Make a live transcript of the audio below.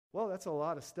Well, that's a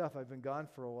lot of stuff. I've been gone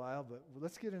for a while, but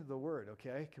let's get into the Word,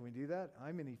 okay? Can we do that?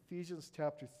 I'm in Ephesians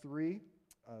chapter 3,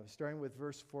 starting with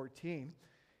verse 14.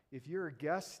 If you're a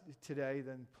guest today,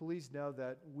 then please know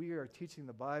that we are teaching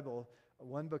the Bible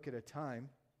one book at a time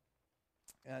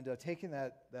and taking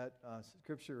that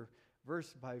scripture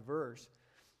verse by verse.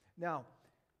 Now,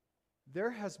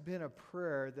 there has been a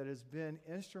prayer that has been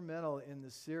instrumental in the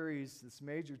series, this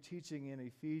major teaching in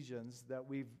Ephesians that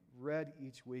we've read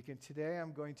each week. And today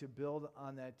I'm going to build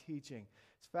on that teaching.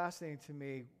 It's fascinating to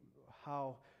me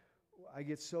how I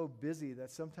get so busy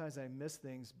that sometimes I miss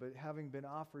things. But having been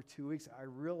off for 2 weeks, I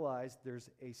realized there's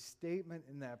a statement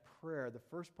in that prayer, the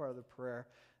first part of the prayer,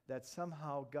 that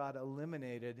somehow got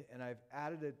eliminated, and I've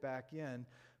added it back in.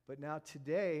 But now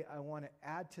today I want to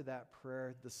add to that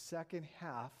prayer the second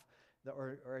half.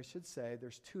 Or I should say,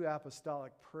 there's 2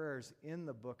 apostolic prayers in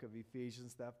the book of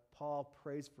Ephesians that Paul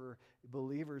prays for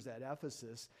believers at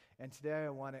Ephesus. And today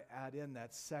I want to add in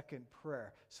that second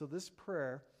prayer. So this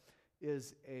prayer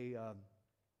is a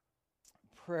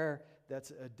prayer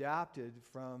that's adapted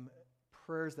from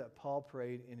prayers that Paul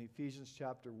prayed in Ephesians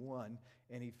chapter 1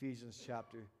 and Ephesians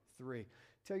chapter 3.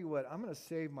 Tell you what, I'm going to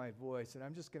save my voice, and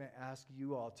I'm just going to ask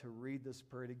you all to read this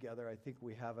prayer together. I think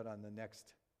we have it on the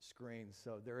next screen.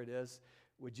 So there it is.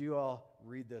 Would you all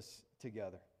read this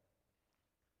together?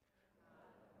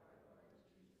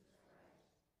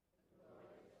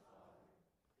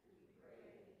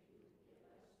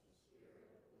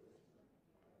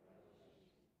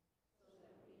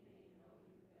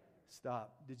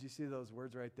 Stop. Did you see those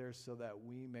words right there? So that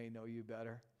we may know you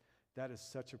better. That is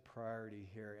such a priority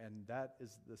here, and that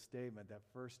is the statement, that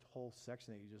first whole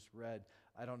section that you just read.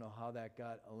 I don't know how that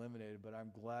got eliminated, but I'm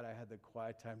glad I had the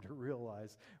quiet time to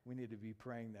realize we need to be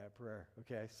praying that prayer.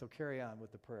 Okay, so carry on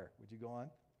with the prayer. Would you go on?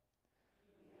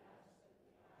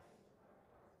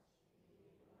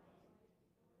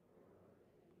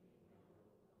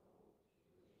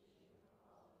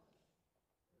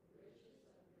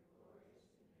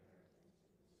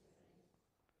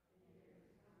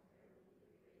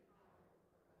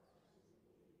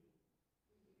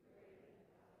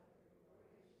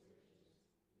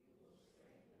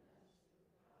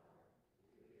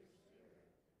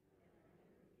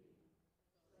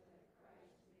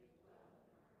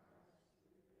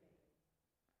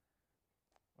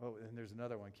 Oh, and there's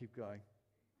another one. Keep going.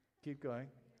 Keep going.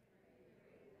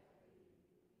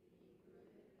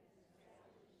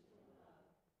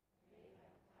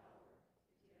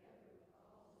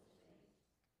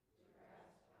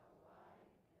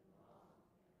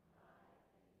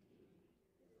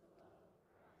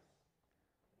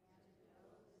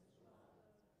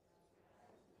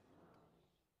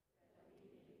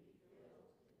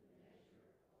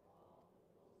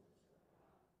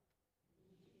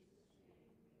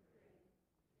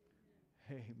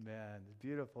 Amen. It's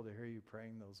beautiful to hear you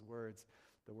praying those words,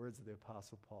 the words of the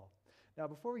Apostle Paul. Now,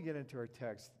 before we get into our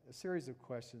text, a series of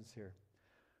questions here.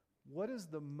 What is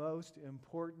the most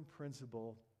important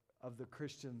principle of the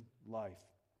Christian life?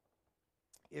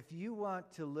 If you want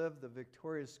to live the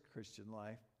victorious Christian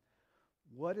life,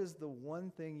 what is the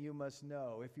one thing you must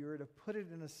know? If you were to put it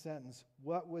in a sentence,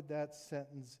 what would that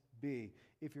sentence be?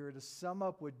 If you were to sum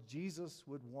up what Jesus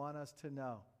would want us to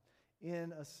know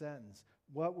in a sentence,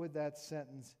 what would that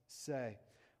sentence say?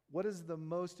 What is the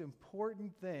most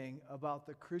important thing about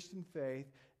the Christian faith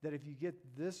that if you get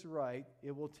this right,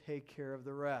 it will take care of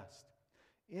the rest?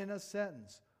 In a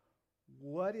sentence,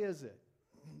 what is it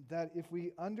that if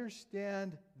we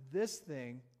understand this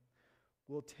thing,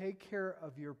 will take care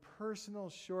of your personal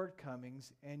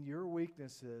shortcomings and your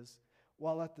weaknesses,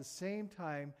 while at the same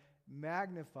time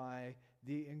magnify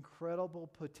the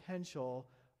incredible potential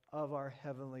of our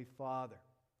Heavenly Father?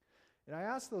 And I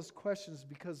ask those questions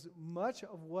because much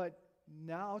of what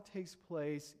now takes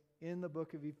place in the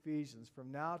book of Ephesians,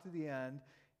 from now to the end,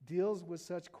 deals with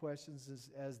such questions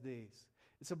as these.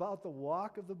 It's about the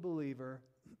walk of the believer,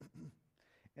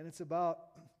 and it's about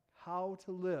how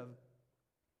to live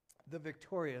the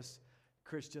victorious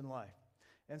Christian life.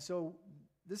 And so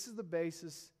this is the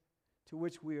basis to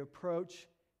which we approach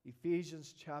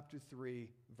Ephesians chapter 3,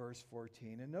 verse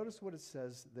 14. And notice what it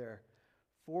says there.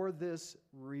 For this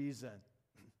reason.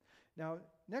 Now,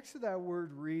 next to that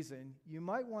word reason, you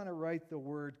might want to write the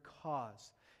word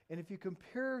cause. And if you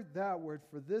compare that word,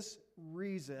 for this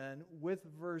reason, with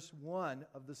verse 1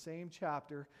 of the same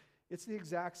chapter, it's the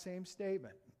exact same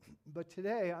statement. But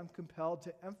today, I'm compelled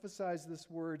to emphasize this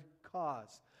word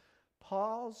cause.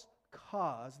 Paul's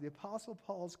cause, the Apostle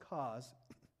Paul's cause,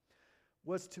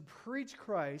 was to preach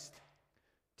Christ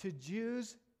to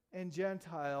Jews and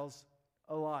Gentiles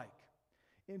alike.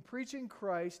 In preaching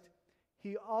Christ,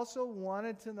 he also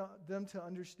wanted them to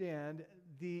understand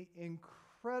the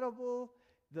incredible,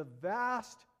 the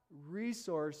vast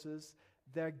resources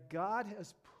that God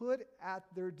has put at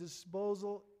their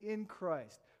disposal in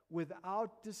Christ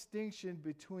without distinction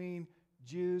between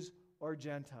Jews or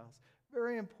Gentiles.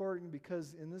 Very important,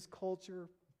 because in this culture,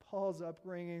 Paul's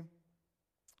upbringing,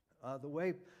 the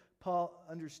way Paul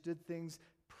understood things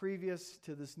previous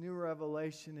to this new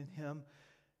revelation in him,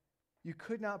 you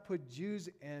could not put Jews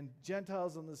and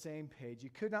Gentiles on the same page. You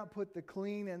could not put the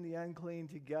clean and the unclean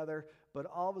together, but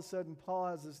all of a sudden Paul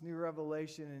has this new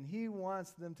revelation and he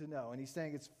wants them to know. And he's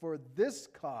saying it's for this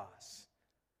cause.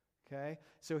 Okay?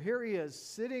 So here he is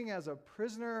sitting as a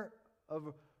prisoner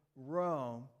of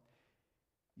Rome,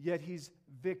 yet he's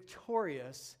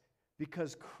victorious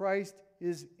because Christ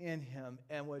is in him,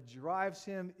 and what drives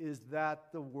him is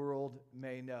that the world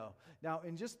may know. Now,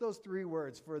 in just those three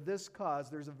words, for this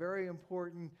cause, there's a very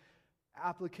important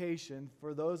application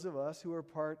for those of us who are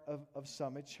part of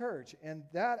Summit Church. And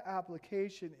that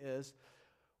application is,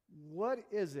 what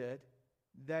is it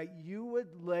that you would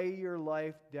lay your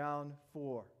life down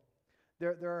for?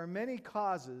 There are many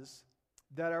causes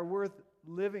that are worth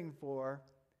living for,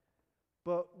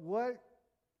 but what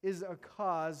is a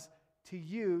cause to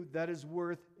you that is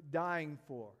worth dying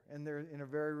for? And there, in a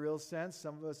very real sense,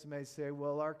 some of us may say,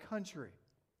 well, our country.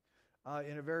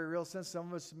 In a very real sense, some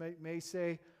of us may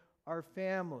say our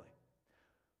family.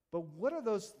 But what are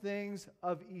those things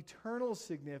of eternal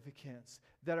significance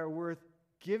that are worth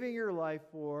giving your life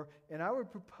for? And I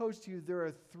would propose to you there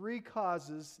are three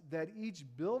causes that each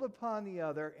build upon the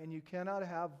other, and you cannot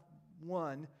have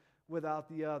one without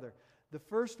the other. The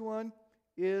first one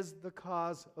is the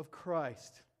cause of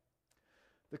Christ.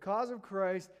 The cause of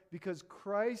Christ, because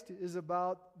Christ is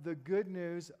about the good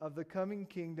news of the coming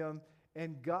kingdom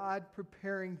and God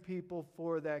preparing people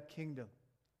for that kingdom.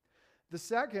 The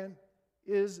second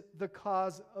is the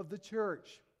cause of the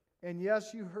church. And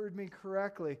yes, you heard me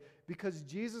correctly, because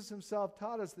Jesus himself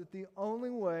taught us that the only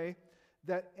way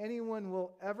that anyone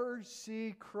will ever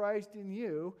see Christ in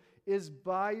you is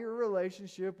by your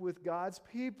relationship with God's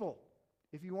people.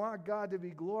 If you want God to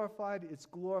be glorified, it's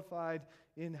glorified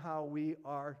in how we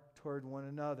are toward one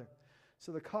another.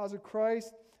 So the cause of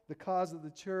Christ, the cause of the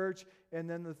church, and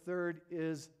then the third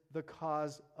is the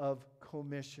cause of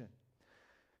commission.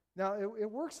 Now, it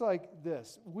works like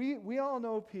this. We all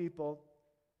know people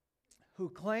who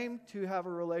claim to have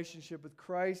a relationship with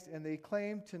Christ, and they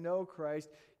claim to know Christ,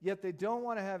 yet they don't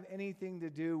want to have anything to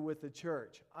do with the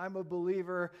church. I'm a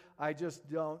believer, I just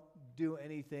don't do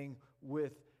anything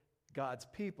with God's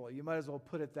people. You might as well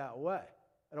put it that way.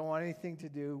 I don't want anything to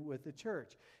do with the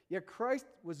church. Yet Christ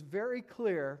was very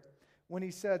clear when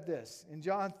he said this. In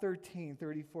John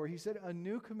 13:34, he said, a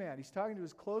new command. He's talking to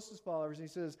his closest followers. And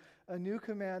he says, a new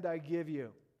command I give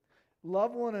you.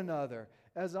 Love one another.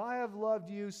 As I have loved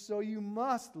you, so you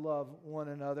must love one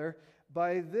another.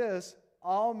 By this,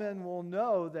 all men will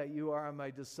know that you are my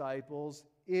disciples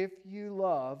if you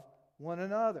love one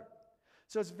another.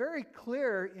 So it's very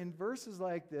clear in verses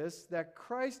like this that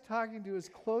Christ, talking to his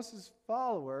closest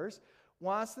followers,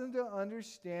 wants them to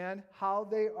understand how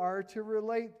they are to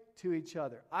relate to each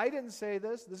other. I didn't say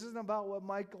this. This isn't about what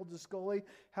Michael Discoli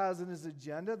has in his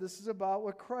agenda. This is about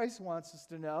what Christ wants us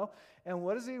to know. And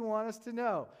what does he want us to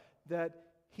know? That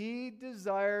he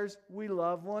desires we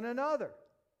love one another.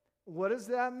 What does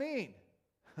that mean?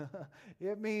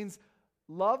 It means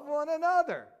love one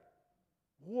another,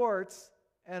 warts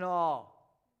and all.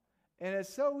 And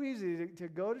it's so easy to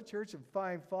go to church and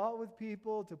find fault with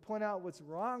people, to point out what's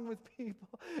wrong with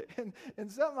people,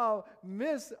 and somehow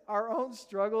miss our own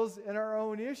struggles and our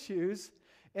own issues.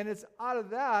 And it's out of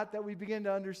that we begin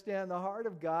to understand the heart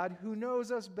of God, who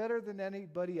knows us better than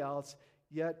anybody else,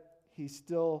 yet he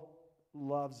still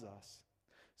loves us.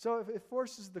 So it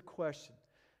forces the question,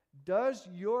 does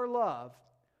your love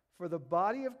for the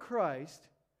body of Christ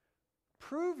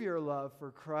prove your love for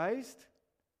Christ,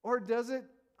 or does it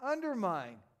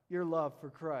undermine your love for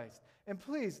Christ? And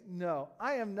please, no,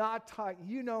 I am not talking,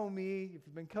 you know me, if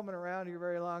you've been coming around here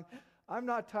very long, I'm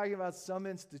not talking about some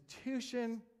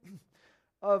institution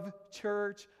of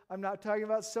church. I'm not talking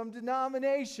about some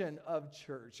denomination of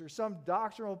church or some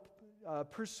doctrinal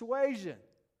persuasion.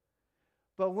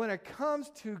 But when it comes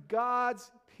to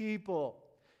God's people,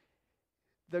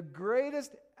 the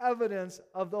greatest evidence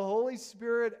of the Holy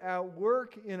Spirit at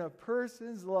work in a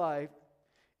person's life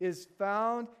is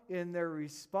found in their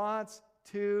response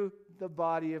to the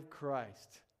body of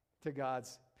Christ, to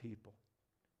God's people.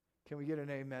 Can we get an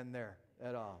amen there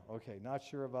at all? Okay, not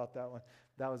sure about that one.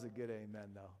 That was a good amen,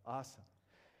 though. Awesome.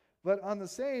 But on the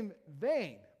same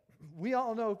vein, we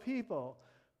all know people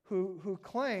who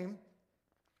claim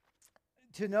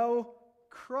to know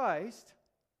Christ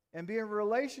and be in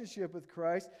relationship with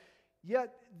Christ,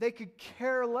 yet they could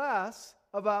care less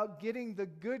about getting the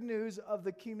good news of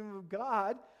the kingdom of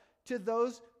God to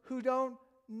those who don't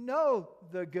know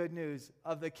the good news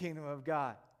of the kingdom of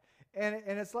God. And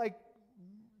it's like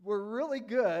we're really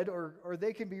good, or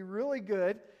they can be really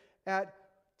good at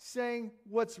saying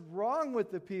what's wrong with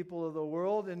the people of the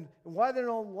world and why they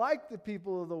don't like the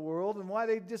people of the world and why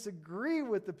they disagree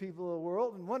with the people of the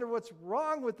world and wonder what's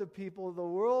wrong with the people of the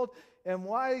world and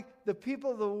why the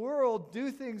people of the world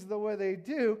do things the way they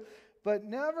do, but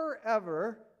never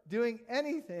ever doing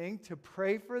anything to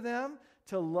pray for them,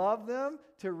 to love them,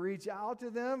 to reach out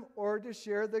to them, or to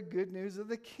share the good news of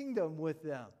the kingdom with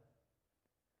them.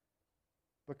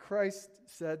 But Christ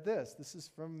said this. This is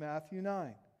from Matthew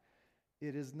 9.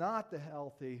 It is not the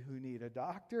healthy who need a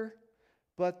doctor,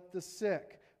 but the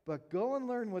sick. But go and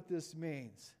learn what this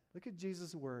means. Look at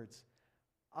Jesus' words.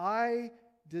 I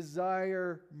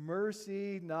desire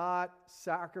mercy, not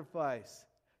sacrifice.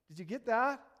 Did you get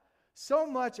that? So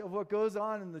much of what goes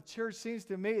on in the church seems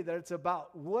to me that it's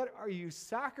about what are you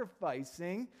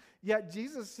sacrificing, yet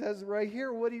Jesus says right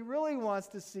here what he really wants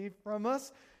to see from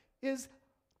us is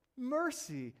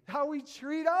mercy, how we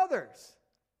treat others,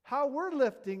 how we're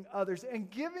lifting others and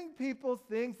giving people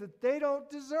things that they don't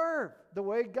deserve, the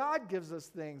way God gives us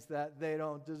things that they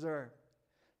don't deserve.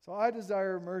 So I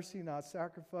desire mercy, not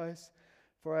sacrifice,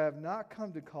 for I have not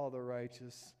come to call the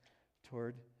righteous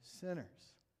toward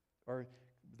sinners, or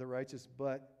the righteous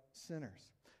but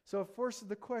sinners. So first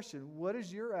the question, what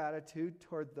is your attitude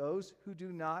toward those who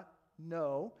do not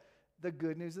know the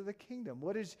good news of the kingdom?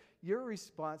 What is your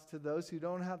response to those who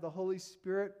don't have the Holy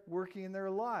Spirit working in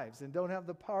their lives and don't have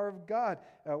the power of God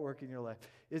at work in your life?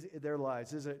 Their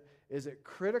lives? Is it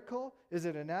critical? Is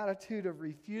it an attitude of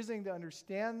refusing to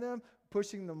understand them,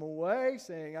 pushing them away,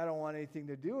 saying, I don't want anything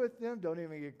to do with them, don't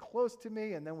even get close to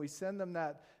me, and then we send them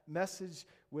that message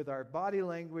with our body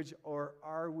language? Or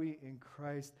are we in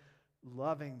Christ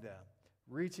loving them,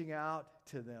 reaching out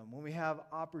to them when we have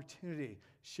opportunity,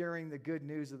 sharing the good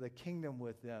news of the kingdom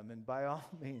with them, and by all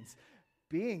means,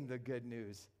 being the good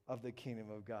news of the kingdom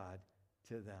of God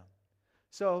to them?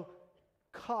 So,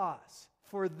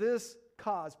 for this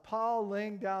cause, Paul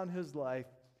laying down his life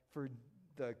for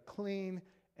the clean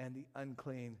and the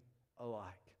unclean alike.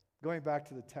 Going back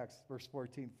to the text, verse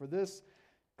 14, for this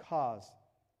cause,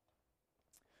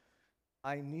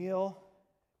 I kneel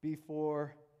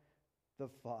before the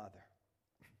Father.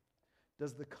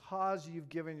 Does the cause you've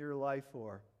given your life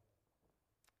for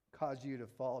cause you to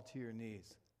fall to your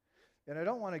knees? And I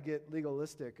don't want to get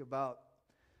legalistic about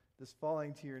this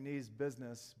falling to your knees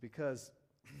business, because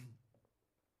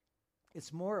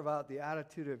it's more about the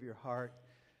attitude of your heart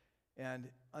and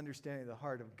understanding the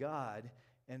heart of God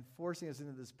and forcing us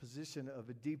into this position of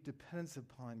a deep dependence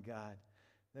upon God.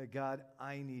 That God,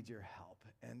 I need your help,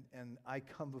 and I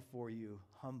come before you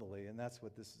humbly, and that's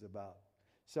what this is about.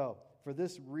 So, for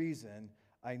this reason,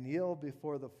 I kneel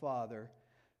before the Father,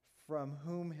 from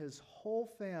whom his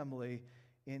whole family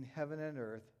in heaven and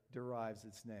earth derives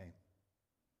its name.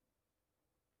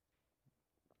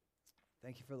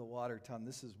 Thank you for the water, Tom.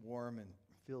 This is warm and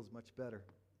feels much better.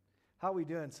 How are we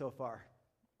doing so far?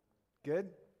 Good?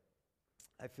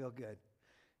 I feel good.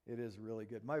 It is really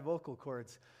good. My vocal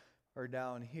cords are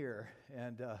down here,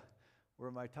 and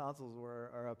where my tonsils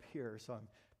are up here, so I'm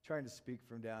trying to speak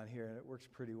from down here, and it works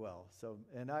pretty well. So,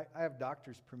 and I have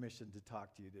doctor's permission to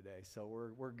talk to you today, so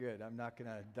we're good. I'm not going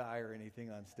to die or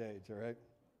anything on stage, all right?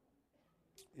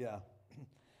 Yeah.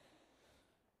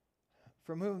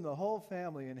 From whom the whole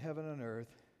family in heaven and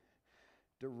earth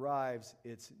derives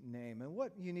its name. And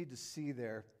what you need to see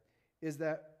there is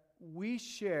that we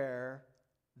share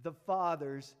the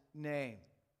Father's name.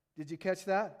 Did you catch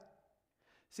that?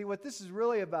 See, what this is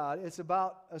really about, it's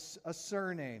about a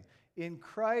surname. In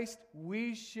Christ,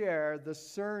 we share the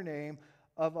surname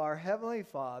of our Heavenly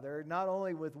Father, not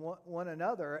only with one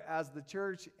another as the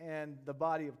church and the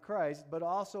body of Christ, but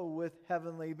also with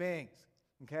heavenly beings.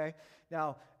 Okay?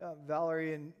 Now,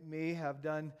 Valerie and me have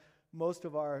done most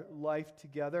of our life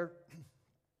together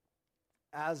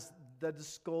as the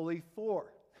Discoli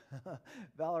Four.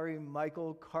 Valerie,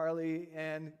 Michael, Carly,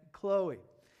 and Chloe.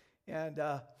 And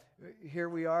here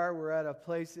we are. We're at a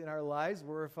place in our lives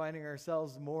where we're finding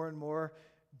ourselves more and more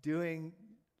doing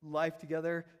life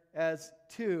together as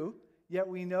two, yet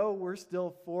we know we're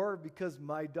still four because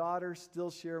my daughters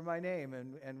still share my name,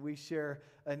 and we share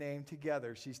a name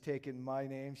together. She's taken my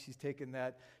name. She's taken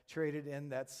that, traded in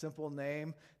that simple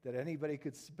name that anybody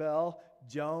could spell,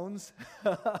 Jones,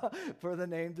 for the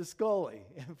name Discoli,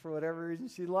 and for whatever reason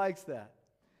she likes that.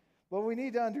 What we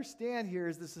need to understand here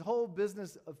is this whole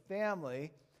business of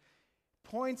family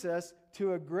points us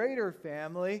to a greater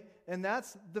family, and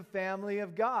that's the family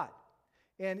of God.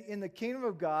 And in the kingdom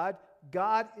of God,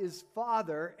 God is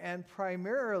Father, and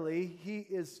primarily He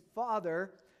is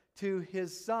Father to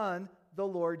His Son, the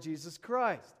Lord Jesus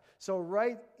Christ. So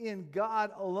right in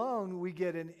God alone, we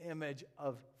get an image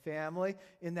of family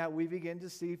in that we begin to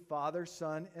see Father,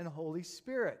 Son, and Holy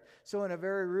Spirit. So in a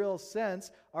very real sense,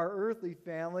 our earthly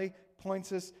family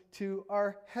points us to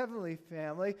our heavenly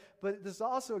family, but this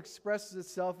also expresses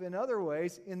itself in other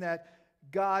ways in that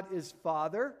God is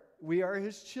Father, we are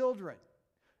His children.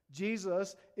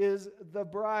 Jesus is the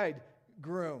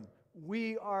bridegroom.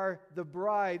 We are the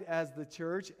bride as the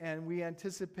church, and we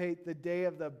anticipate the day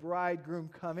of the bridegroom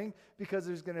coming because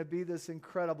there's going to be this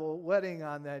incredible wedding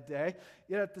on that day.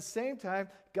 Yet at the same time,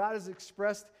 God is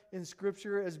expressed in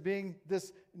Scripture as being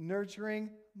this nurturing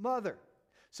mother.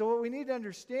 So what we need to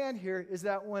understand here is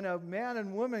that when a man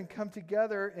and woman come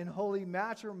together in holy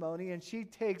matrimony and she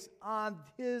takes on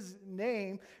his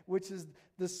name, which is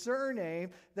the surname,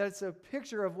 that it's a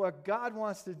picture of what God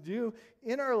wants to do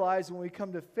in our lives when we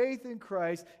come to faith in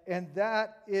Christ, and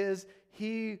that is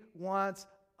He wants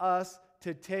us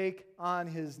to take on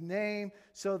His name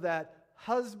so that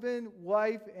husband,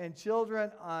 wife, and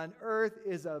children on earth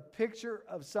is a picture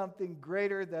of something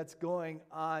greater that's going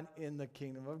on in the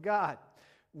kingdom of God.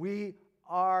 We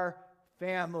are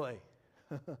family.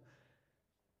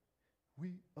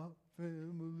 We are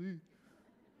family.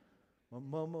 My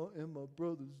mama and my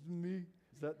brothers and me.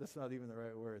 That's not even the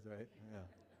right words, right?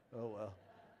 Yeah. Oh, well.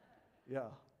 Yeah.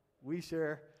 We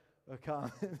share a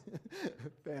common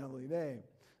family name.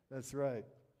 That's right.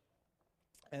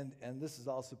 And this is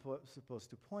all supposed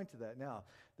to point to that. Now,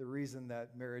 the reason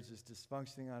that marriage is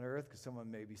dysfunctioning on earth, because someone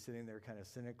may be sitting there kind of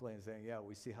cynically and saying, yeah,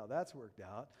 we see how that's worked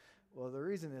out. Well, the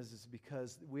reason is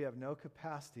because we have no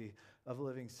capacity of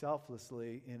living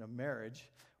selflessly in a marriage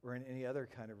or in any other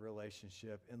kind of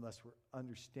relationship unless we're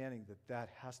understanding that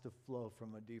that has to flow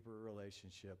from a deeper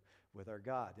relationship with our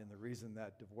God. And the reason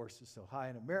that divorce is so high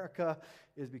in America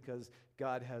is because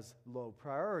God has low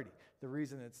priority. The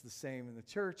reason it's the same in the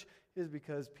church is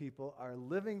because people are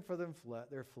living for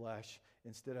their flesh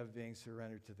instead of being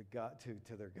surrendered to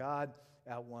their God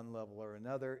at one level or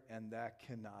another, and that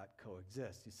cannot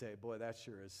coexist. You say, boy, that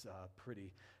sure is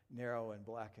pretty narrow and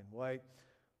black and white.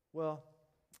 Well,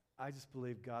 I just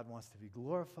believe God wants to be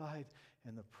glorified,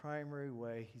 and the primary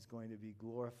way He's going to be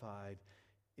glorified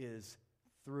is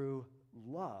through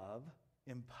love,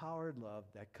 empowered love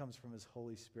that comes from His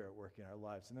Holy Spirit working in our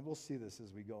lives. And then we'll see this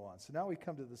as we go on. So now we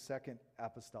come to the second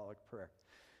apostolic prayer.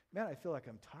 Man, I feel like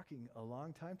I'm talking a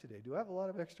long time today. Do I have a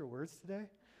lot of extra words today?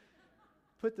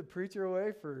 Put the preacher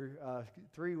away for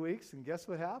 3 weeks, and guess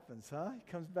what happens, huh?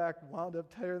 He comes back wound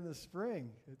up tighter in the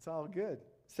spring. It's all good.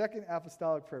 Second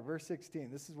apostolic prayer, verse 16.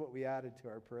 This is what we added to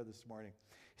our prayer this morning.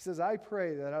 He says, I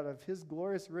pray that out of His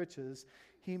glorious riches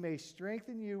He may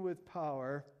strengthen you with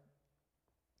power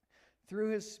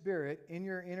through His Spirit in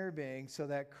your inner being, so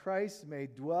that Christ may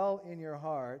dwell in your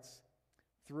hearts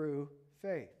through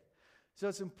faith. So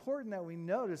it's important that we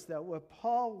notice that what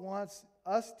Paul wants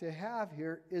us to have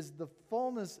here is the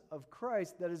fullness of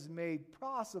Christ that is made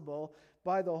possible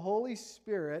by the Holy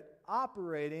Spirit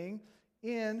operating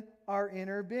in our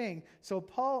inner being. So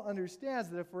Paul understands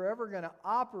that if we're ever going to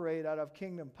operate out of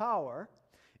kingdom power,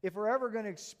 if we're ever going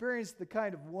to experience the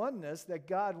kind of oneness that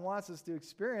God wants us to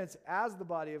experience as the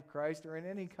body of Christ or in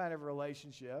any kind of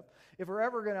relationship, if we're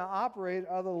ever going to operate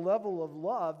out of the level of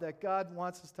love that God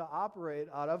wants us to operate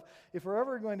out of, if we're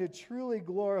ever going to truly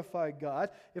glorify God,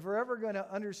 if we're ever going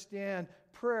to understand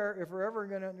prayer, if we're ever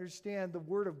going to understand the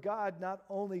Word of God, not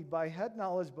only by head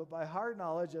knowledge, but by heart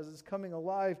knowledge as it's coming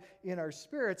alive in our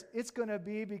spirits, it's going to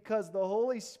be because the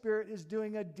Holy Spirit is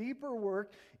doing a deeper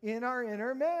work in our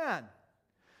inner man.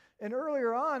 And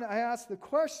earlier on, I asked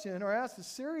a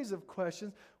series of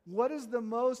questions. What is the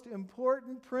most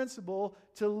important principle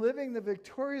to living the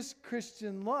victorious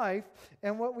Christian life?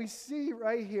 And what we see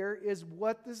right here is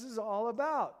what this is all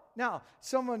about. Now,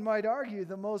 someone might argue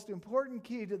the most important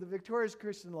key to the victorious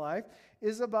Christian life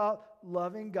is about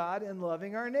loving God and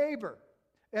loving our neighbor.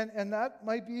 And that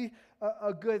might be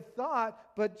a good thought,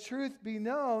 but truth be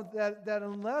known that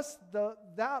unless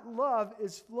that love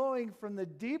is flowing from the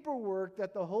deeper work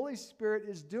that the Holy Spirit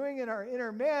is doing in our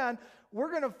inner man, we're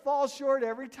going to fall short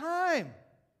every time.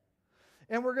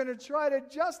 And we're going to try to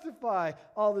justify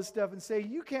all this stuff and say,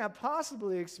 you can't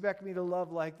possibly expect me to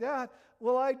love like that.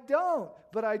 Well, I don't,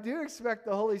 but I do expect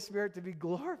the Holy Spirit to be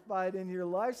glorified in your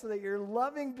life so that you're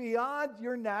loving beyond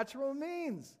your natural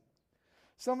means.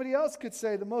 Somebody else could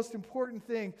say the most important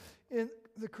thing in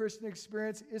the Christian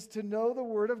experience is to know the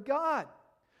Word of God.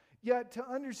 Yet to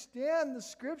understand the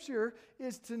Scripture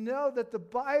is to know that the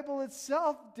Bible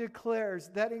itself declares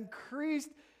that increased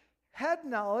head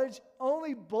knowledge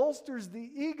only bolsters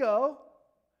the ego,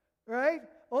 right?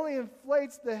 Only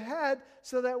inflates the head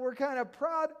so that we're kind of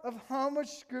proud of how much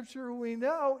Scripture we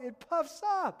know. It puffs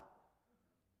up.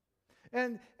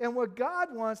 And what God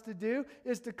wants to do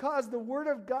is to cause the Word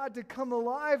of God to come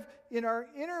alive in our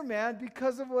inner man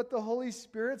because of what the Holy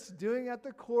Spirit's doing at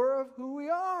the core of who we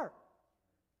are.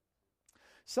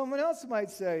 Someone else might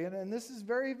say, and this is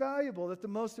very valuable, that the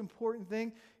most important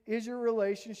thing is your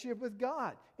relationship with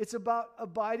God. It's about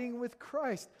abiding with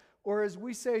Christ. Or as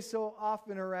we say so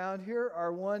often around here,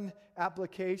 our one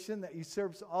application that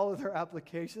usurps all other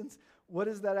applications. What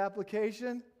is that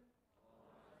application?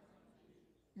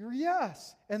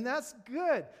 Yes, and that's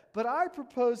good. But I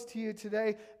propose to you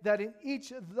today that in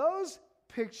each of those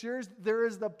pictures, there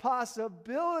is the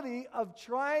possibility of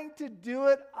trying to do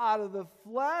it out of the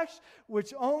flesh,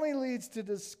 which only leads to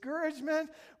discouragement,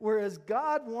 whereas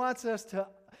God wants us to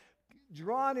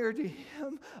draw near to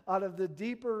Him out of the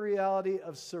deeper reality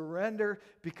of surrender,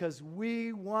 because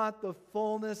we want the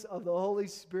fullness of the Holy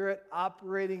Spirit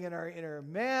operating in our inner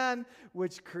man,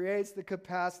 which creates the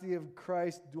capacity of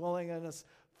Christ dwelling in us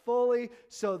fully.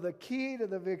 So the key to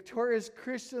the victorious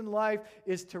Christian life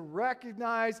is to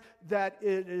recognize that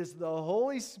it is the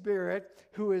Holy Spirit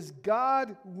who is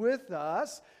God with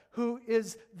us, who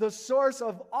is the source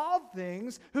of all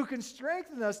things, who can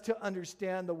strengthen us to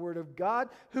understand the Word of God,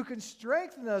 who can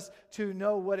strengthen us to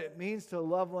know what it means to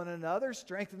love one another,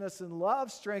 strengthen us in love,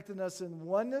 strengthen us in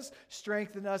oneness,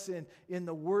 strengthen us in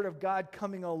the Word of God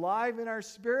coming alive in our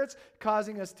spirits,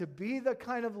 causing us to be the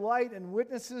kind of light and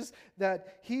witnesses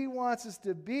that He wants us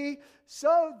to be,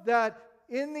 so that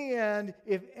in the end,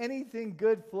 if anything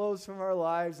good flows from our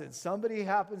lives and somebody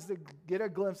happens to get a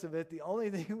glimpse of it, the only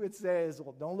thing we would say is,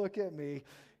 well, don't look at me.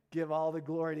 Give all the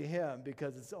glory to Him,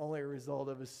 because it's only a result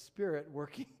of His Spirit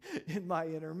working in my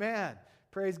inner man.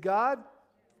 Praise God.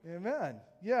 Amen.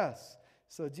 Yes.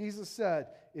 So Jesus said,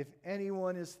 if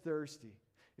anyone is thirsty,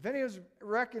 if anyone's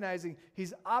recognizing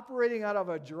he's operating out of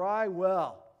a dry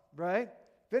well, right?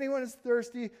 If anyone is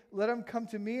thirsty, let him come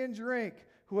to me and drink.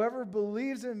 Whoever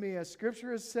believes in me, as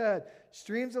Scripture has said,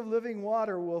 streams of living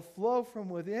water will flow from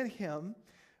within him.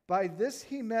 By this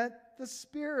he meant the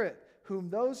Spirit, whom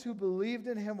those who believed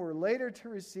in him were later to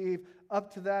receive.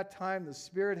 Up to that time, the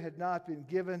Spirit had not been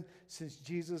given, since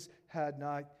Jesus had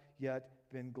not yet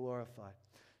been glorified.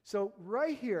 So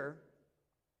right here,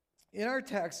 in our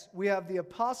text, we have the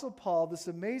Apostle Paul, this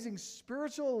amazing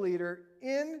spiritual leader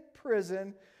in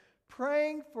prison,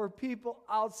 praying for people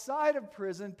outside of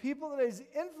prison, people that he's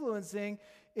influencing,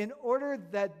 in order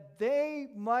that they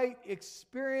might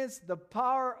experience the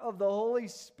power of the Holy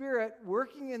Spirit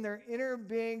working in their inner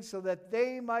being, so that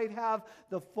they might have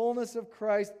the fullness of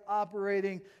Christ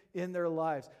operating in their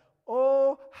lives.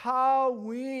 Oh, how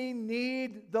we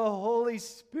need the Holy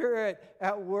Spirit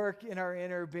at work in our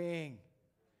inner being.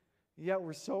 Yet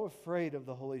we're so afraid of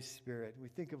the Holy Spirit. We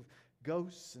think of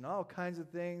ghosts and all kinds of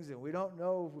things, and we don't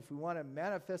know if we want to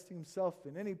manifest Himself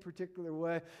in any particular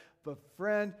way. But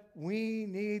friend, we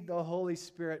need the Holy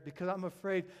Spirit, because I'm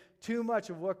afraid too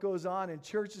much of what goes on in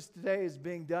churches today is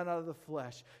being done out of the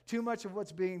flesh. Too much of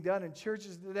what's being done in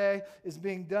churches today is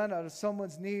being done out of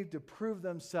someone's need to prove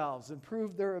themselves and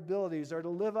prove their abilities, or to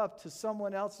live up to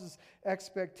someone else's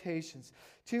expectations.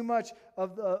 Too much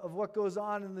of what goes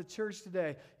on in the church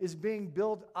today is being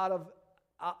built out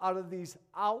of these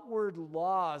outward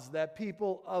laws that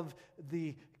people of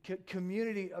the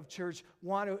community of church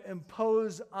want to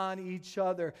impose on each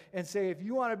other and say, if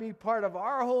you want to be part of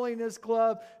our holiness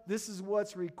club, this is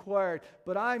what's required.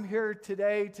 But I'm here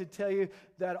today to tell you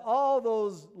that all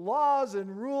those laws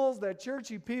and rules that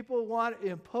churchy people want to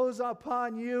impose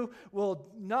upon you will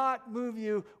not move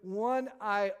you one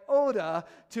iota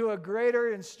to a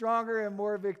greater and stronger and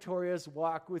more victorious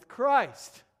walk with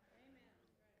Christ.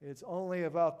 It's only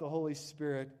about the Holy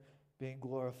Spirit being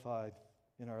glorified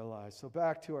in our lives. So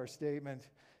back to our statement,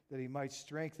 that He might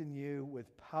strengthen you with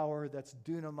power. That's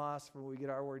dunamis, where we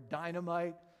get our word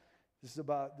dynamite. This is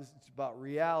about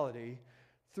reality.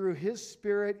 Through His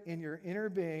Spirit in your inner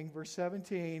being, verse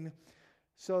 17,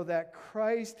 so that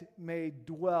Christ may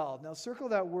dwell. Now circle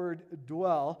that word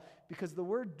dwell, because the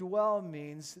word dwell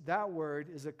means, that word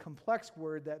is a complex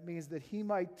word that means that He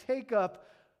might take up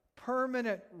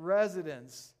permanent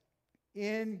residence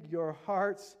in your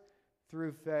hearts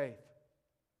through faith.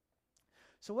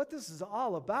 So what this is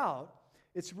all about,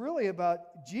 it's really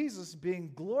about Jesus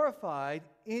being glorified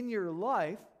in your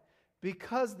life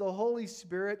because the Holy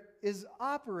Spirit is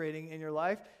operating in your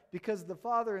life, because the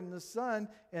Father and the Son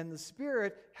and the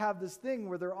Spirit have this thing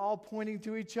where they're all pointing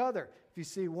to each other. If you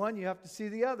see one, you have to see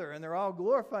the other, and they're all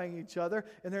glorifying each other,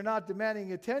 and they're not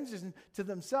demanding attention to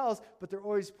themselves, but they're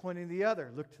always pointing to the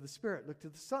other. Look to the Spirit, look to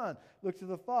the Son, look to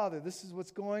the Father. This is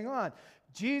what's going on.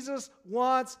 Jesus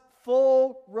wants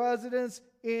full residence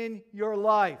in your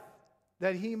life,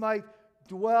 that he might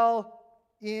dwell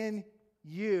in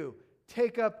you,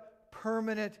 take up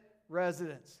permanent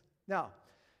residence. Now,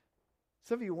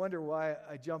 some of you wonder why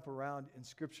I jump around in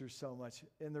Scripture so much.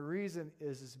 And the reason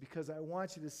is because I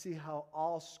want you to see how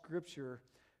all Scripture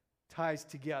ties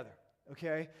together,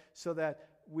 okay? So that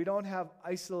we don't have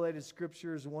isolated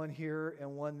Scriptures, one here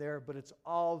and one there, but it's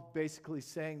all basically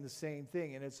saying the same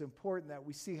thing. And it's important that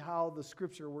we see how the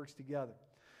Scripture works together.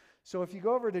 So if you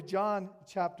go over to John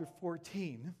chapter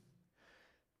 14,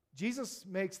 Jesus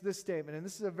makes this statement, and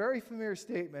this is a very familiar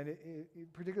statement,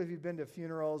 particularly if you've been to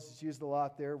funerals, it's used a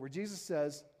lot there, where Jesus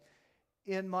says,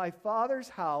 "In my Father's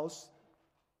house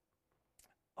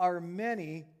are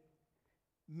many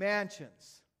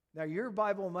mansions." Now, your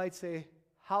Bible might say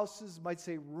houses, might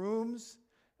say rooms,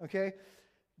 okay?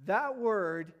 That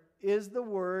word is the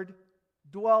word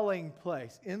dwelling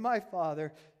place. In my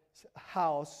Father's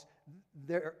house,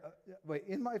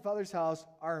 in my Father's house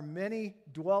are many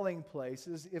dwelling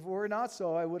places. If it were not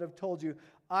so, I would have told you,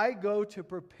 I go to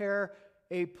prepare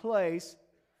a place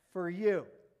for you.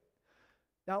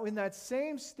 Now, in that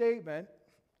same statement,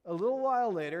 a little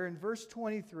while later, in verse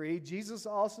 23, Jesus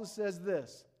also says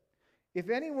this, "If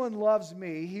anyone loves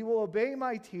me, he will obey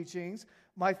my teachings.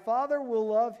 My Father will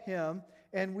love him,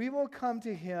 and we will come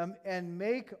to him and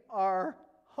make our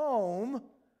home,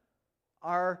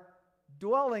 our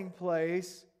dwelling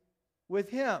place with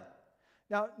him."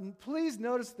 Now, please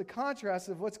notice the contrast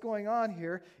of what's going on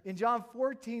here. In John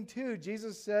 14:2,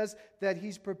 Jesus says that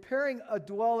he's preparing a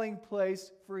dwelling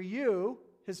place for you,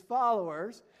 his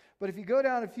followers. But if you go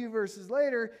down a few verses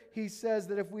later, he says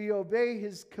that if we obey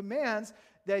his commands,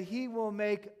 that he will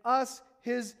make us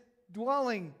his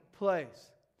dwelling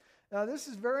place. Now, this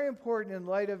is very important in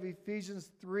light of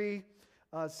Ephesians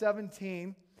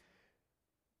 3:17,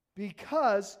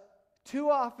 because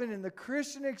too often in the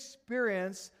Christian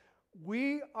experience,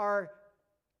 we are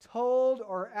told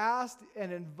or asked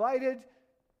and invited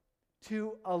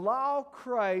to allow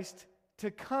Christ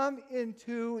to come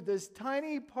into this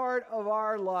tiny part of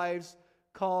our lives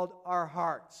called our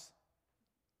hearts.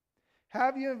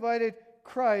 Have you invited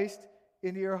Christ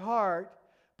into your heart?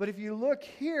 But if you look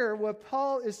here, what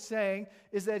Paul is saying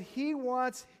is that he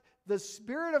wants the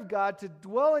Spirit of God to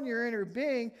dwell in your inner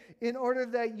being in order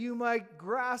that you might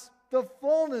grasp the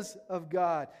fullness of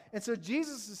God. And so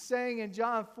Jesus is saying in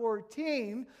John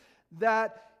 14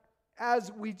 that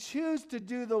as we choose to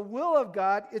do the will of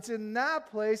God, it's in that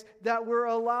place that we're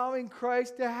allowing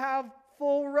Christ to have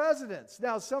full residence.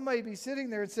 Now, some might be sitting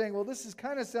there and saying, well, this is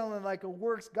kind of sounding like a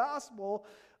works gospel,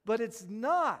 but it's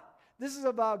not. This is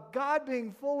about God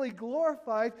being fully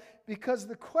glorified, because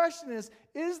the question is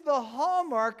the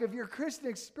hallmark of your Christian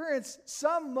experience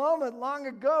some moment long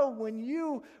ago when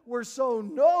you were so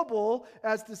noble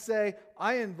as to say,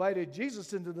 I invited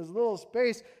Jesus into this little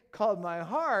space called my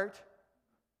heart?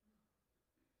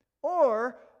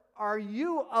 Or are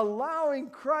you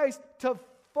allowing Christ to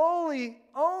fully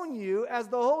own you as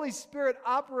the Holy Spirit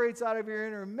operates out of your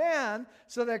inner man,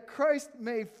 so that Christ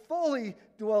may fully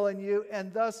dwell in you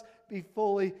and thus be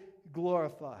fully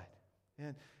glorified?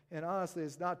 And honestly,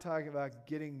 it's not talking about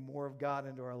getting more of God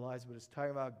into our lives, but it's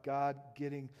talking about God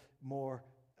getting more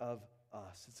of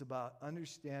us. It's about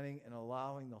understanding and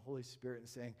allowing the Holy Spirit and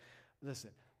saying,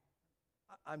 listen,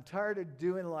 I'm tired of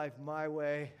doing life my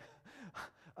way.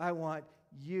 I want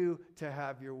you to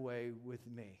have your way with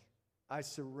me. I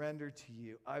surrender to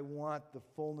you. I want the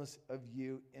fullness of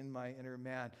you in my inner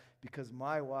man, because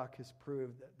my walk has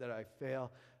proved that I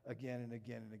fail again and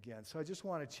again and again. So I just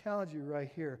want to challenge you right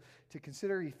here to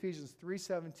consider Ephesians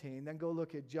 3:17, then go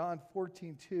look at John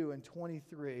 14:2 and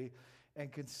 23, and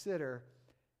consider,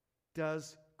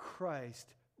 does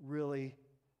Christ really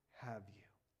have you?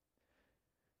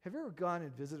 Have you ever gone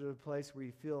and visited a place where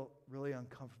you feel really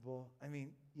uncomfortable? I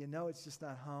mean, you know it's just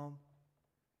not home.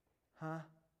 Huh?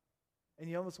 And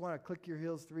you almost want to click your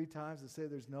heels 3 times and say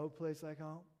there's no place like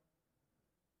home?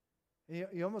 And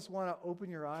you almost want to open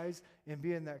your eyes and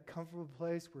be in that comfortable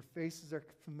place where faces are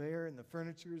familiar and the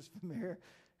furniture is familiar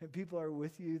and people are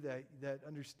with you that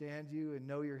understand you and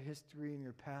know your history and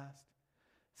your past.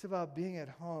 It's about being at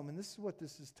home. And this is what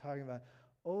this is talking about.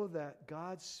 Oh, that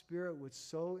God's Spirit would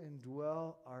so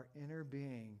indwell our inner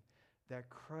being that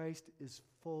Christ is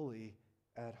fully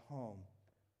at home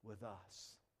with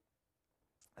us.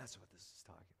 That's what this is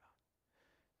talking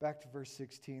about. Back to verse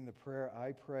 16, the prayer,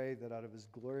 I pray that out of his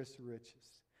glorious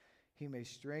riches he may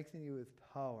strengthen you with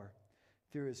power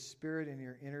through his Spirit in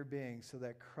your inner being, so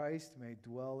that Christ may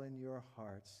dwell in your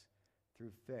hearts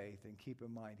through faith. And keep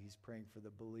in mind, he's praying for the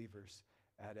believers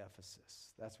at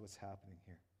Ephesus. That's what's happening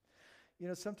here. You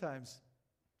know, sometimes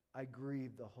I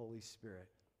grieve the Holy Spirit.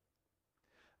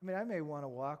 I mean, I may want to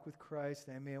walk with Christ,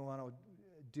 and I may want to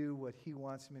do what he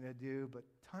wants me to do, but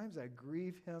times I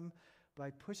grieve him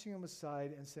by pushing him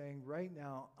aside and saying, right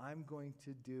now, I'm going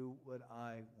to do what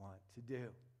I want to do.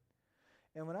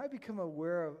 And when I become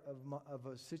aware of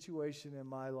a situation in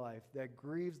my life that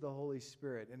grieves the Holy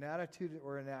Spirit, an attitude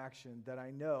or an action that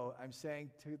I know I'm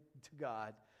saying to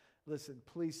God, listen,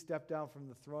 please step down from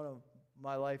the throne of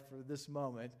my life for this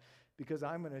moment, because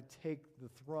I'm going to take the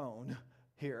throne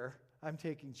here. I'm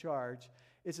taking charge.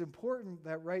 It's important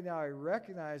that right now I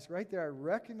recognize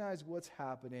what's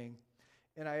happening,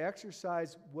 and I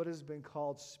exercise what has been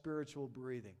called spiritual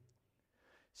breathing.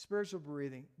 Spiritual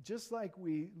breathing, just like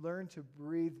we learn to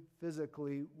breathe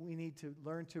physically, we need to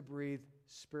learn to breathe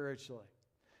spiritually.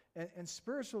 And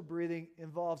spiritual breathing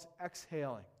involves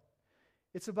exhaling.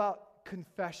 It's about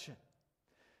confession.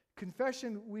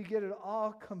 Confession, we get it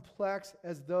all complex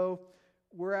as though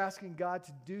we're asking God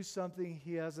to do something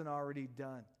he hasn't already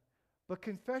done. But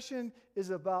confession is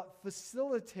about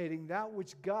facilitating that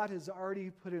which God has already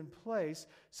put in place.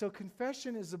 So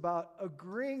confession is about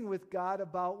agreeing with God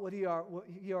about what he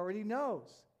already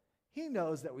knows. He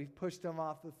knows that we've pushed him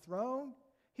off the throne.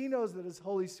 He knows that his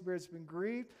Holy Spirit's been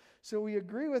grieved. So we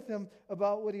agree with him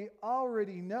about what he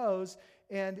already knows.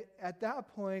 And at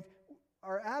that point,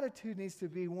 our attitude needs to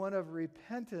be one of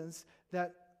repentance,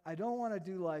 that I don't want to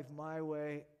do life my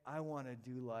way. I want to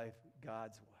do life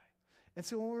God's way. And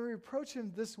so when we approach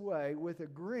him this way, with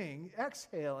agreeing,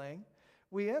 exhaling,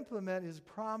 we implement his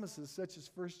promises, such as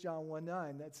 1 John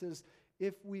 1:9, that says,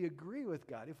 if we agree with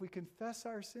God, if we confess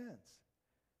our sins,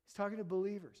 he's talking to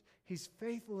believers, he's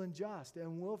faithful and just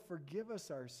and will forgive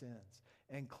us our sins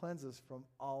and cleanse us from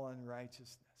all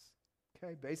unrighteousness.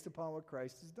 Okay, based upon what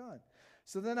Christ has done.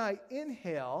 So then I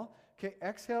inhale. Okay,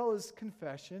 exhale is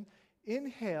confession.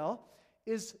 Inhale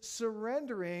is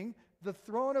surrendering the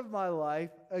throne of my life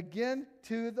again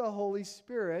to the Holy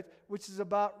Spirit, which is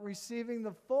about receiving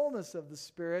the fullness of the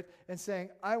Spirit and saying,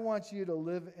 I want you to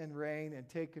live and reign and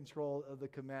take control of the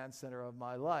command center of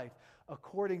my life,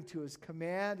 according to his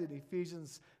command in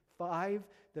Ephesians 5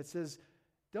 that says,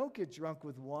 don't get drunk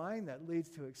with wine that leads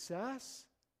to excess,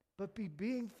 but be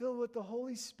being filled with the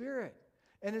Holy Spirit.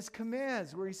 And his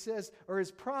commands where he says, or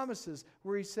his promises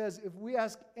where he says, if we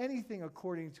ask anything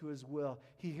according to his will,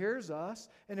 he hears us.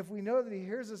 And if we know that he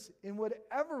hears us in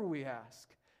whatever we ask,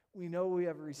 we know we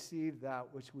have received that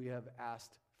which we have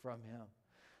asked from him.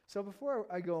 So before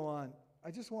I go on,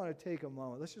 I just want to take a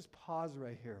moment. Let's just pause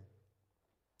right here.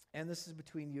 And this is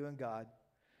between you and God.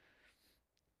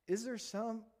 Is there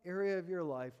some area of your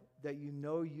life that you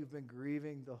know you've been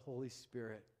grieving the Holy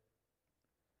Spirit?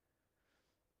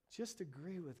 Just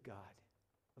agree with God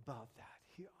about that.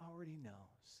 He already knows.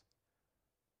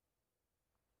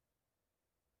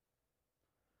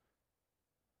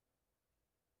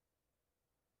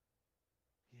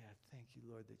 Yeah, thank you,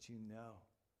 Lord, that you know.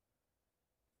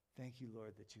 Thank you,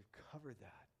 Lord, that you've covered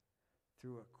that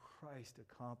through what Christ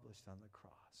accomplished on the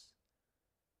cross.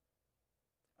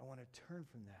 I want to turn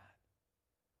from that.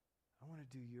 I want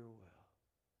to do your will.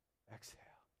 Exhale.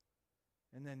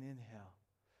 And then inhale.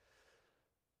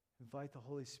 Invite the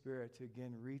Holy Spirit to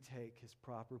again retake his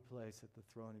proper place at the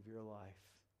throne of your life,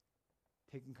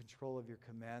 taking control of your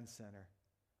command center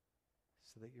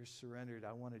so that you're surrendered.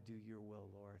 I want to do your will,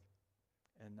 Lord,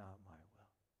 and not my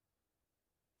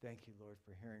will. Thank you, Lord,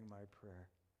 for hearing my prayer.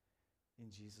 In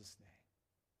Jesus'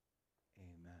 name,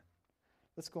 amen.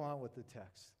 Let's go on with the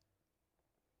text.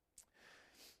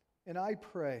 And I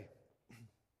pray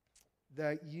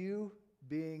that you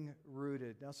being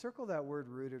rooted. Now circle that word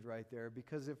rooted right there,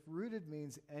 because if rooted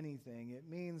means anything, it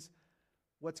means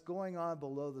what's going on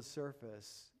below the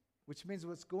surface, which means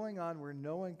what's going on where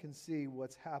no one can see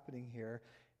what's happening here.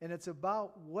 And it's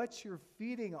about what you're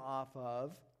feeding off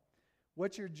of,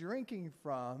 what you're drinking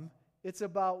from. It's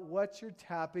about what you're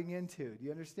tapping into. Do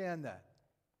you understand that?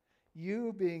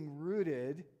 You being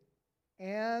rooted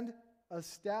and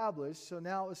established. So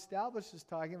now established is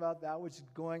talking about that which is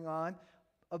going on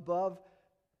above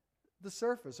the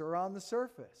surface or on the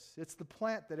surface. It's the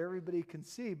plant that everybody can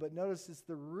see, but notice it's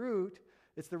the root.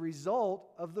 It's the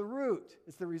result of the root.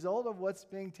 It's the result of what's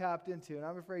being tapped into. And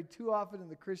I'm afraid too often in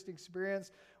the Christian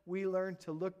experience, we learn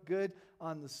to look good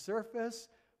on the surface,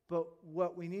 But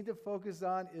what we need to focus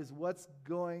on is what's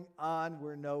going on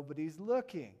where nobody's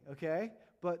looking, okay?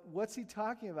 But what's he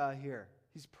talking about here?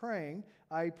 He's praying,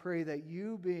 I pray that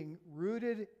you, being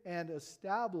rooted and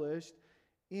established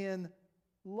in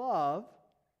love,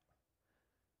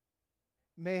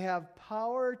 may have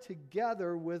power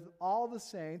together with all the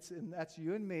saints, and that's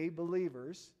you and me,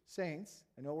 believers, saints.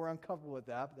 I know we're uncomfortable with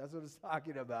that, but that's what it's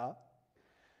talking about.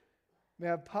 May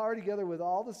have power together with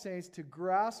all the saints to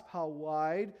grasp how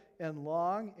wide and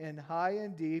long and high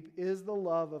and deep is the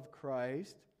love of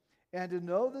Christ, and to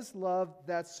know this love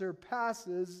that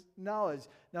surpasses knowledge.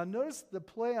 Now notice the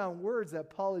play on words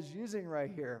that Paul is using right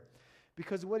here,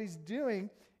 because what he's doing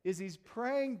is he's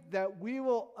praying that we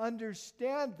will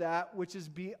understand that which is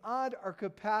beyond our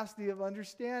capacity of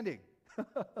understanding.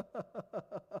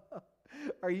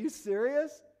 Are you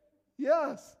serious?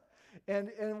 Yes. And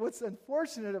what's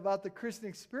unfortunate about the Christian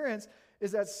experience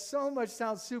is that so much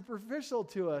sounds superficial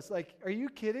to us. Like, are you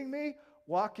kidding me?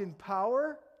 Walk in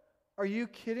power? Are you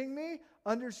kidding me?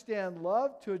 Understand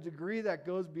love to a degree that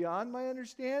goes beyond my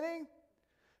understanding?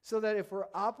 So that if we're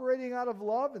operating out of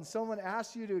love and someone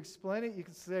asks you to explain it, you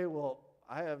can say, well,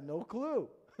 I have no clue.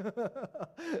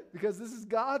 Because this is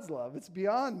God's love. It's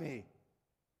beyond me.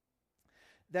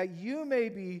 That you may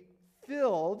be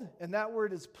filled, and that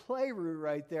word is pleroo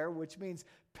right there, which means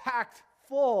packed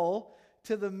full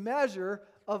to the measure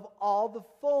of all the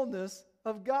fullness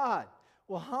of God.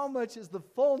 Well, how much is the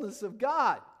fullness of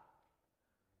God?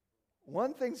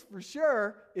 One thing's for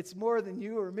sure, it's more than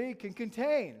you or me can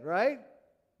contain, right?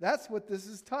 That's what this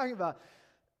is talking about.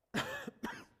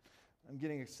 I'm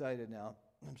getting excited now.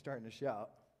 I'm starting to shout.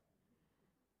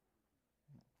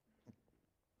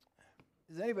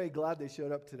 Is anybody glad they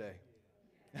showed up today?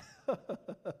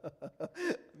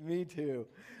 Me too.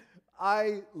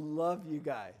 I love you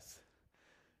guys.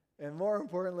 And more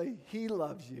importantly, he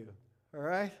loves you. All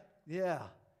right? Yeah.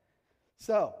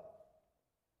 So,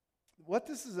 what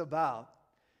this is about,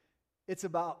 it's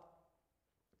about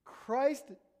Christ,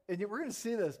 and we're going to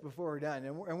see this before we're done,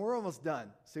 and we're almost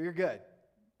done, so you're good,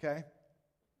 okay?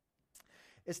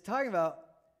 It's talking about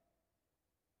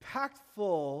packed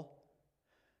full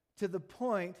to the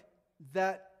point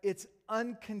that it's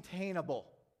uncontainable.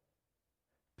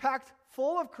 Packed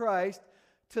full of Christ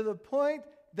to the point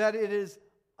that it is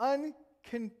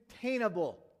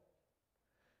uncontainable.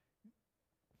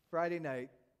 Friday night,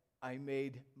 I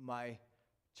made my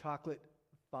chocolate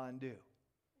fondue,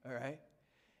 all right?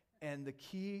 And the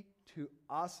key to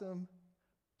awesome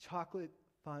chocolate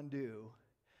fondue,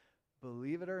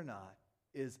 believe it or not,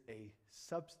 is a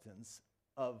substance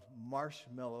of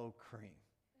marshmallow cream.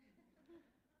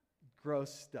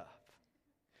 Gross stuff.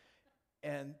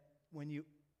 And when you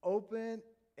open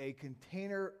a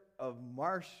container of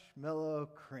marshmallow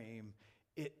cream,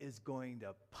 it is going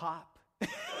to pop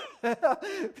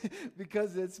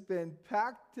because it's been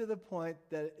packed to the point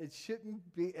that it shouldn't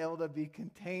be able to be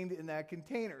contained in that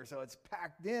container. So it's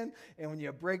packed in, and when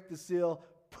you break the seal,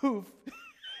 poof,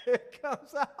 it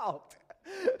comes out.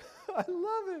 I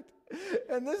love it.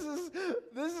 And this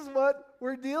is what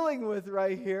we're dealing with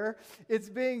right here. It's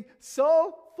being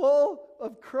so full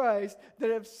of Christ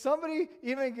that if somebody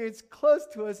even gets close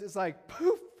to us, it's like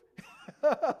poof.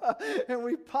 And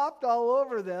we popped all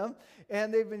over them,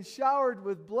 and they've been showered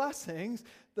with blessings,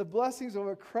 the blessings of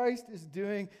what Christ is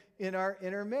doing in our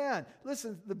inner man.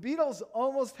 Listen, the Beatles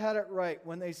almost had it right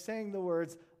when they sang the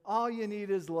words, all you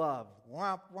need is love.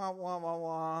 Wah, wah, wah, wah,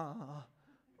 wah.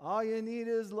 All you need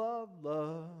is love,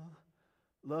 love.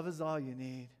 Love is all you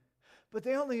need. But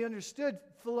they only understood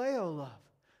phileo love,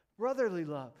 brotherly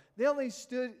love. They only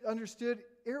understood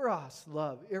eros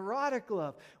love, erotic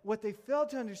love. What they failed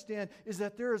to understand is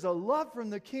that there is a love from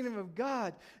the kingdom of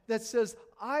God that says,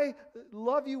 I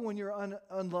love you when you're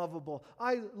unlovable.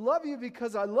 I love you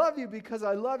because I love you because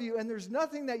I love you. And there's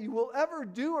nothing that you will ever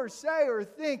do or say or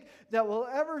think that will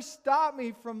ever stop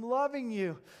me from loving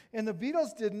you. And the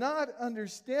Beatles did not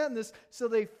understand this, so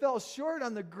they fell short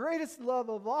on the greatest love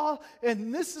of all.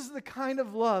 And this is the kind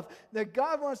of love that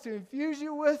God wants to infuse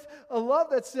you with, a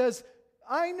love that says,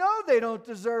 I know they don't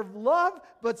deserve love,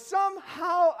 but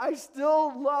somehow I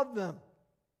still love them.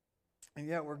 And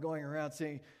yet we're going around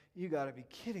saying, you got to be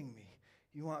kidding me.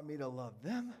 You want me to love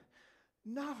them?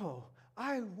 No.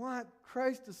 I want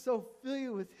Christ to so fill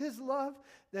you with his love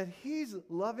that he's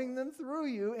loving them through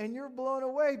you, and you're blown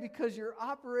away because you're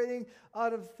operating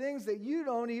out of things that you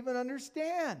don't even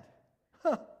understand.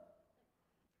 Huh.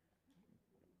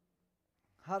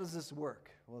 How does this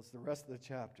work? Well, it's the rest of the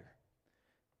chapter.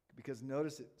 Because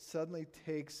notice it suddenly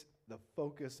takes the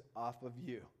focus off of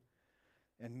you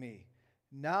and me.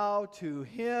 Now to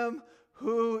him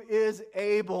who is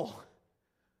able.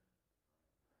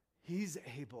 He's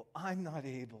able. I'm not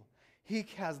able. He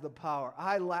has the power.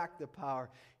 I lack the power.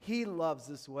 He loves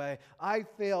this way. I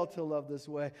fail to love this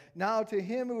way. Now to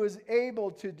him who is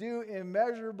able to do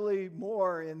immeasurably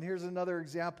more, and here's another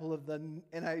example of the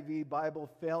NIV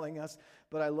Bible failing us,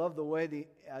 but I love the way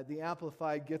the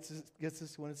Amplified gets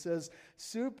us when it says,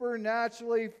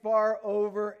 supernaturally far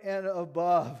over and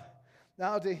above.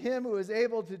 Now to him who is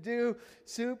able to do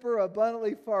super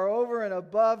abundantly far over and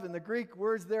above, and the Greek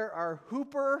words there are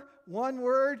hooper, one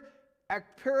word,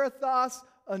 ekperathos,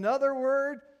 another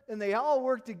word, and they all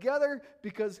work together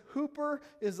because hooper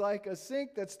is like a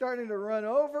sink that's starting to run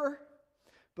over.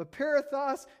 But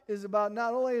parathos is about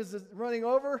not only is it running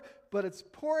over, but it's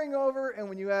pouring over. And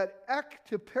when you add ek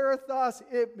to parathos,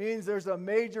 it means there's a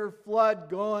major flood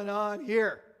going on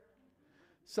here.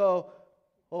 So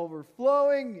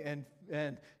overflowing and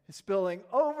spilling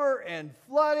over and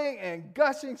flooding and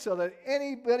gushing so that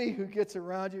anybody who gets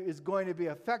around you is going to be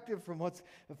affected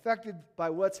by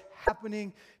what's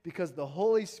happening because the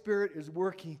Holy Spirit is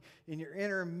working in your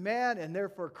inner man and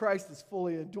therefore Christ is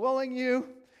fully indwelling you.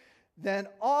 Then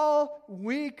all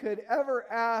we could ever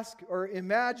ask or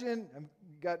imagine, I've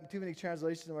got too many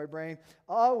translations in my brain,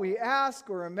 all we ask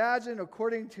or imagine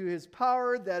according to his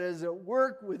power that is at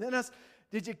work within us.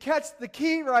 Did you catch the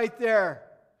key right there?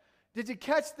 Did you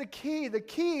catch the key? The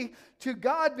key to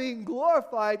God being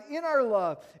glorified in our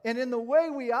love and in the way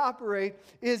we operate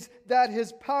is that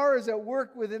his power is at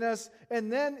work within us. And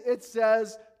then it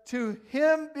says, to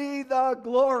him be the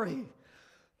glory.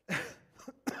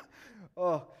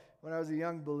 Oh, when I was a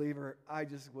young believer, I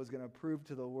just was going to prove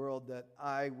to the world that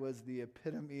I was the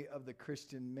epitome of the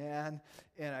Christian man.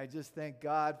 And I just thank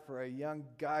God for a young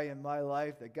guy in my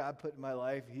life that God put in my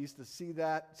life. He used to see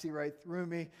right through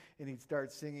me, and he'd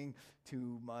start singing,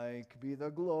 to Mike be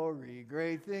the glory,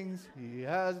 great things he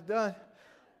has done.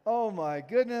 Oh my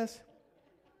goodness.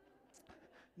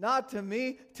 Not to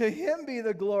me, to him be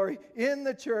the glory in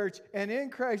the church and in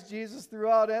Christ Jesus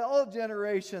throughout all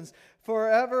generations,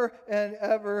 forever and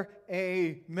ever.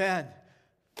 Amen.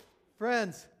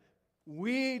 Friends,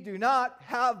 we do not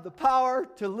have the power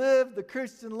to live the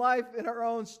Christian life in our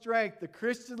own strength. The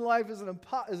Christian life is an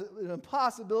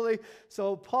impossibility.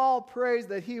 So Paul prays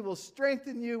that he will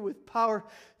strengthen you with power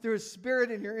through his Spirit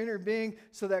in your inner being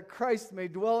so that Christ may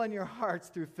dwell in your hearts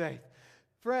through faith.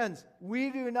 Friends, we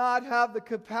do not have the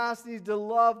capacity to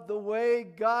love the way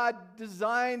God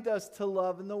designed us to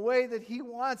love and the way that he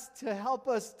wants to help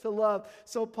us to love.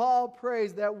 So Paul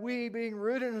prays that we, being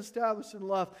rooted and established in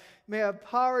love, may have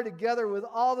power together with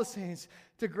all the saints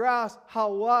to grasp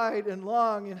how wide and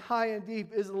long and high and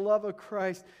deep is the love of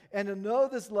Christ, and to know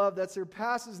this love that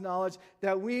surpasses knowledge,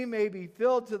 that we may be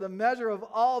filled to the measure of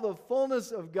all the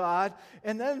fullness of God.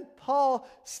 And then Paul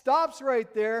stops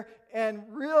right there and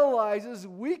realizes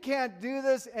we can't do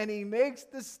this, and he makes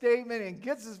the statement and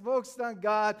gets us focused on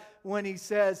God when he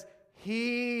says,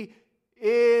 he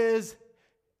is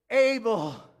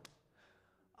able.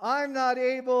 I'm not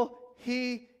able,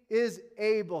 he is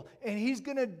able. And he's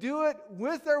going to do it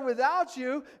with or without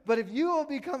you, but if you will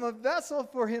become a vessel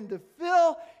for him to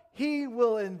fill, he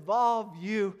will involve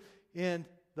you in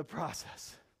the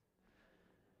process.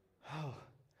 Oh.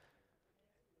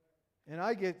 And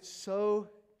I get so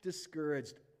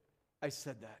discouraged. I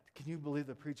said that. Can you believe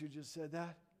the preacher just said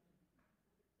that?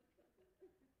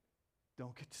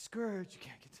 Don't get discouraged. You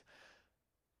can't get. Do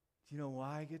you know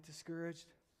why I get discouraged?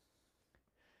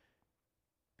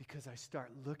 Because I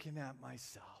start looking at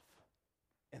myself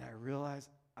and I realize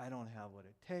I don't have what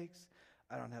it takes.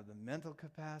 I don't have the mental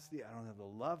capacity. I don't have the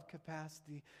love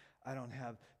capacity. I don't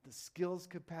have the skills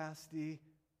capacity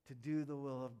to do the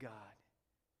will of God.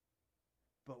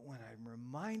 But when I'm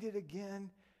reminded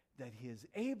again that he is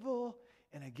able,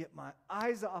 and I get my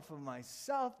eyes off of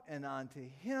myself and onto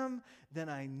him, then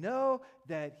I know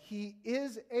that he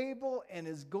is able and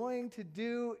is going to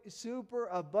do super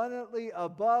abundantly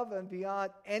above and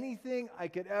beyond anything I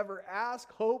could ever ask,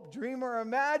 hope, dream, or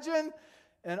imagine.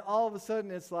 And all of a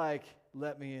sudden it's like,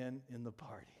 let me in the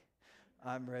party.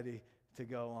 I'm ready to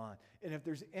go on. And if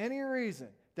there's any reason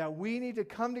that we need to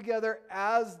come together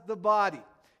as the body,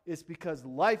 it's because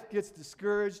life gets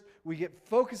discouraged, we get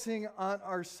focusing on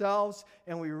ourselves,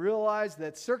 and we realize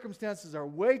that circumstances are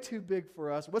way too big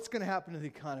for us. What's going to happen to the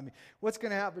economy? What's going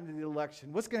to happen to the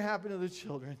election? What's going to happen to the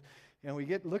children? And we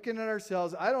get looking at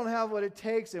ourselves, I don't have what it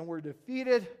takes, and we're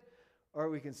defeated.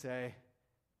 Or we can say,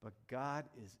 but God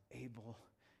is able,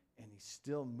 and he's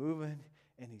still moving,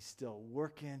 and he's still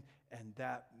working, and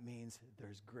that means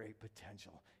there's great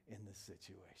potential in this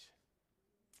situation.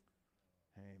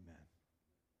 Amen.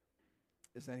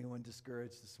 Is anyone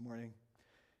discouraged this morning?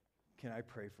 Can I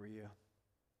pray for you?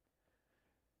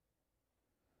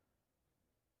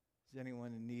 Is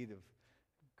anyone in need of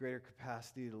greater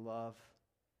capacity to love?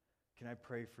 Can I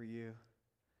pray for you?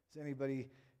 Is anybody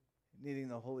needing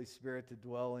the Holy Spirit to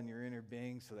dwell in your inner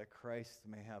being so that Christ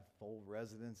may have full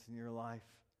residence in your life?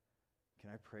 Can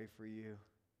I pray for you?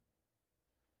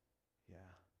 Yeah.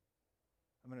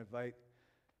 I'm going to invite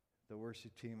the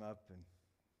worship team up, and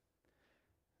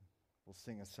we'll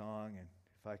sing a song, and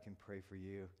if I can pray for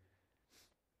you,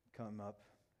 come up.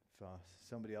 If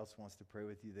somebody else wants to pray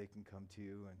with you, they can come to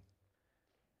you,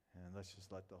 and let's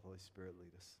just let the Holy Spirit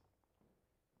lead us.